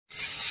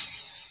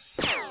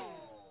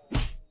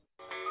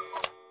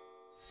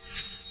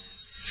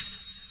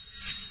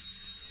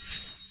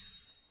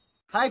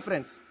Hi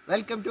friends,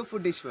 welcome to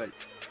Foodish World.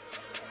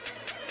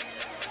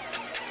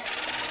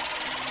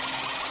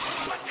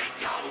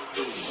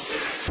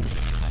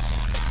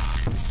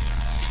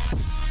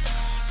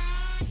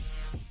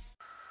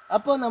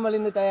 അപ്പോൾ നമ്മൾ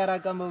ഇന്ന്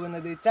തയ്യാറാക്കാൻ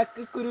പോകുന്നത്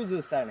ചക്കക്കുരു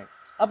ജ്യൂസ് ആണ്.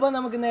 അപ്പോൾ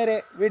നമുക്ക് നേരെ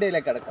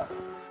വീഡിയോയിലേക്ക് കടക്കാം.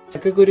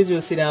 ചക്കക്കുരു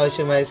ജ്യൂസിന്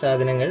ആവശ്യമായ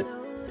സാധനങ്ങൾ: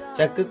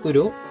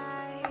 ചക്കക്കുരു,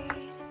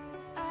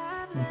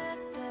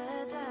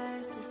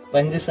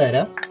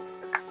 പഞ്ചസാര,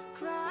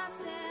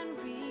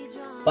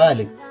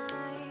 പാല്.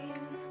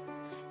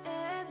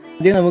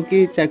 ആദ്യം നമുക്ക്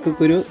ഈ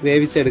ചക്കക്കുരു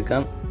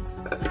വേവിച്ചെടുക്കാം.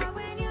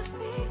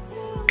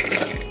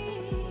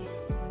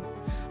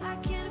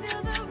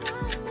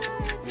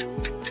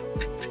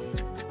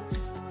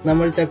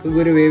 നമ്മൾ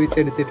ചക്കക്കുരു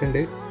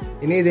വേവിച്ചെടുത്തിട്ടുണ്ട്.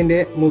 ഇനി ഇതിന്റെ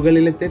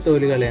മുകളിലത്തെ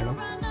തോല് കളയണം.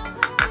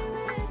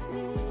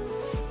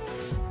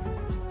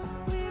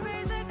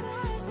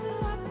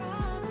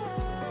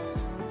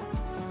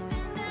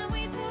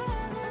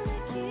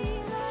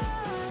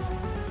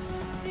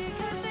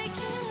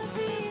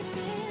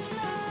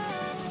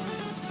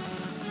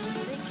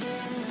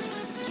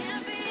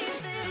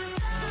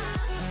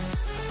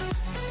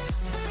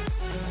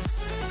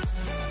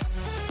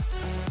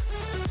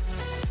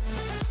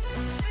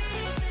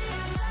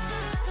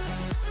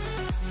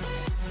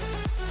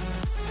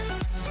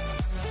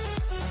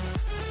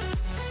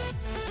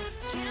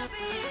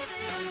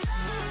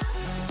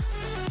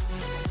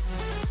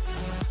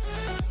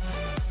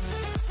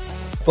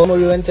 ഇപ്പോൾ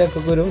മുഴുവൻ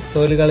ചക്കക്കുരു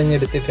തോല്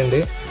കളഞ്ഞെടുത്തിട്ടുണ്ട്.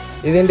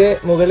 ഇതിന്റെ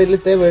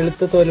മുകളിലത്തെ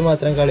വെളുത്ത തോല്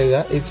മാത്രം കളയുക.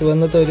 ഈ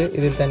ചുവന്ന തോല്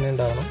ഇതിൽ തന്നെ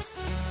ഉണ്ടാവണം.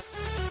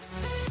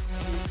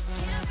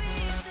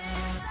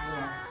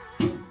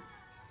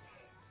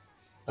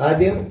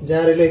 ആദ്യം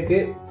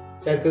ജാറിലേക്ക്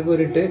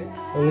ചക്കക്കുരുട്ട്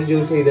ഒന്ന്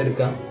ജ്യൂസ്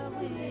ചെയ്തെടുക്കാം.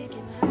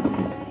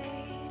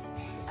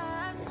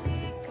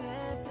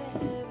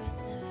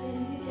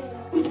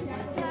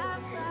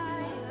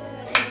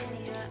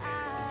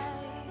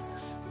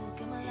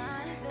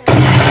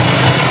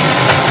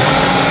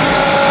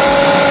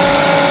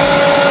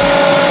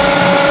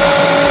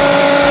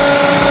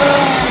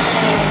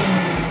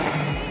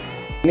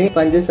 ഇനി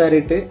പഞ്ചസാര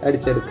ഇട്ട്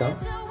അടിച്ചെടുക്കാം.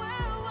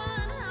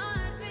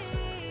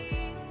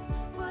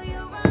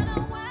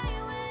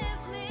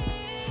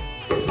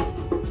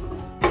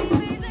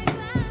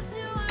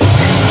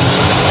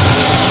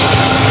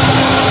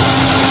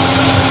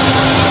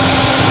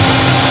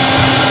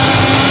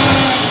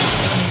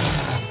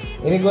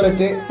 ഇനി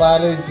കുറച്ച്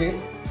പാലൊഴിച്ച്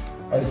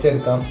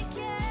അടിച്ചെടുക്കാം.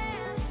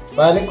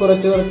 പാല്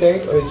കുറച്ചായി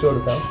ഒഴിച്ചു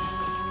കൊടുക്കാം.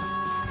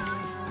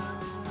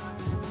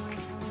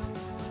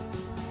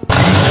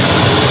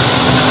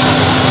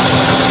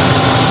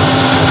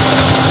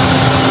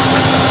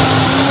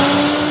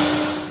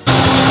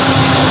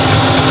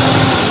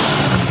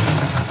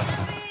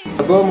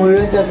 അപ്പോൾ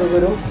മുഴുവൻ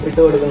ചക്കക്കുരും ഇട്ട്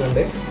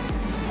കൊടുക്കുന്നുണ്ട്.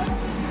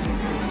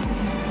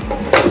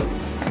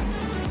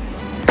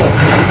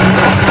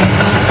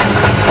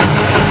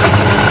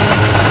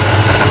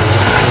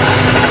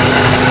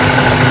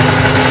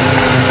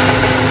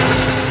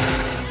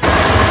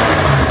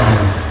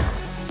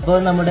 അപ്പോൾ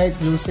നമ്മുടെ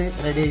ജ്യൂസ്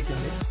റെഡി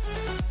ആയിട്ടുണ്ട്.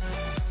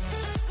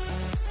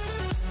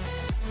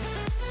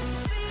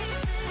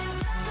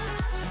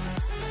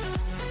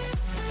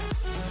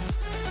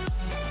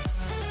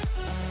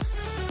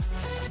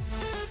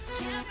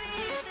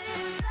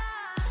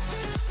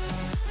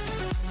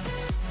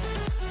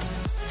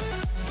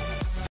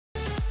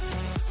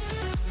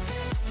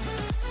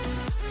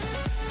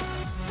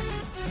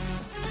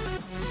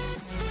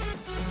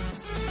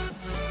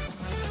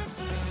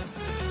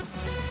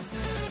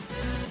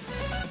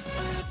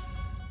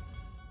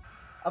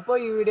 അപ്പോൾ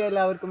ഈ വീഡിയോ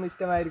എല്ലാവർക്കും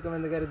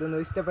ഇഷ്ടമായിരിക്കുമെന്ന് കരുതുന്നു.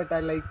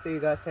 ഇഷ്ടപ്പെട്ടാൽ ലൈക്ക്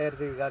ചെയ്യുക, ഷെയർ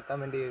ചെയ്യുക,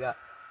 കമൻറ്റ് ചെയ്യുക.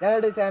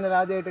 ഞങ്ങളുടെ ചാനൽ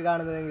ആദ്യമായിട്ട്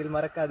കാണുന്നതെങ്കിൽ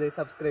മറക്കാതെ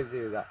സബ്സ്ക്രൈബ്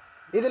ചെയ്യുക.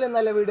 ഇതിലും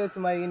നല്ല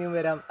വീഡിയോസുമായി ഇനിയും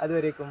വരാം.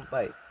 അതുവരേക്കും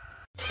ബൈ.